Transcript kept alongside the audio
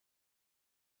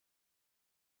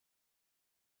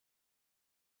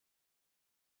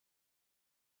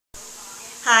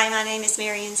Hi, my name is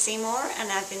Marion Seymour,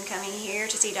 and I've been coming here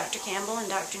to see Dr. Campbell and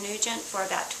Dr. Nugent for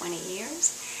about 20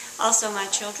 years. Also, my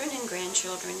children and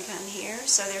grandchildren come here,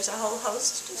 so there's a whole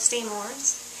host of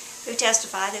Seymours who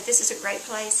testify that this is a great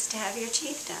place to have your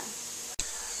teeth done.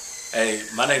 Hey,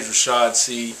 my name is Rashad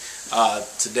C.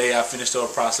 Today I finished the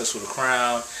process with a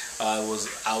crown. It was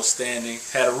outstanding.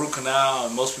 Had a root canal,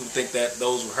 and most people think that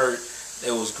those would hurt.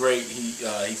 It was great. He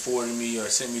forwarded me or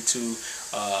sent me to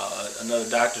another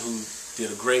doctor who did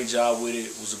a great job with it.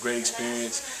 It was a great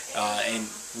experience, and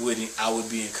I would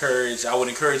be encouraged. I would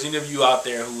encourage any of you out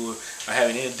there who are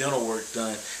having any dental work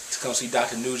done to come see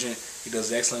Dr. Nugent. He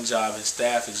does an excellent job. His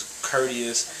staff is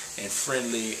courteous and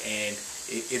friendly, and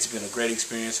it's been a great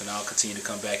experience, and I'll continue to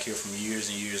come back here for years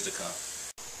and years to come.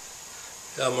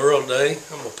 I'm Earl Day.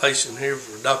 I'm a patient here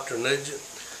for Dr. Nugent,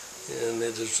 and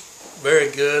it is very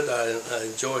good. I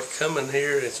enjoy coming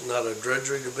here. It's not a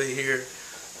drudgery to be here.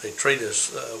 They treat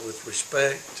us with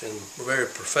respect, and we're very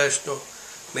professional.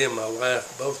 Me and my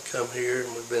wife both come here, and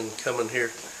we've been coming here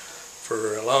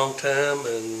for a long time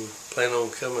and plan on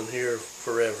coming here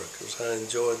forever because I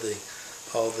enjoy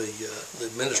all the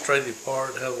administrative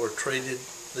part, how we're treated.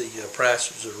 The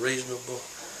prices are reasonable,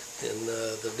 and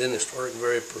the dentists work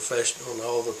very professional, and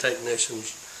all the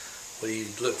technicians,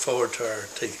 we look forward to our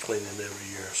teeth cleaning every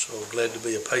year. So glad to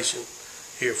be a patient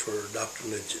here for Dr.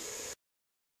 Nugent.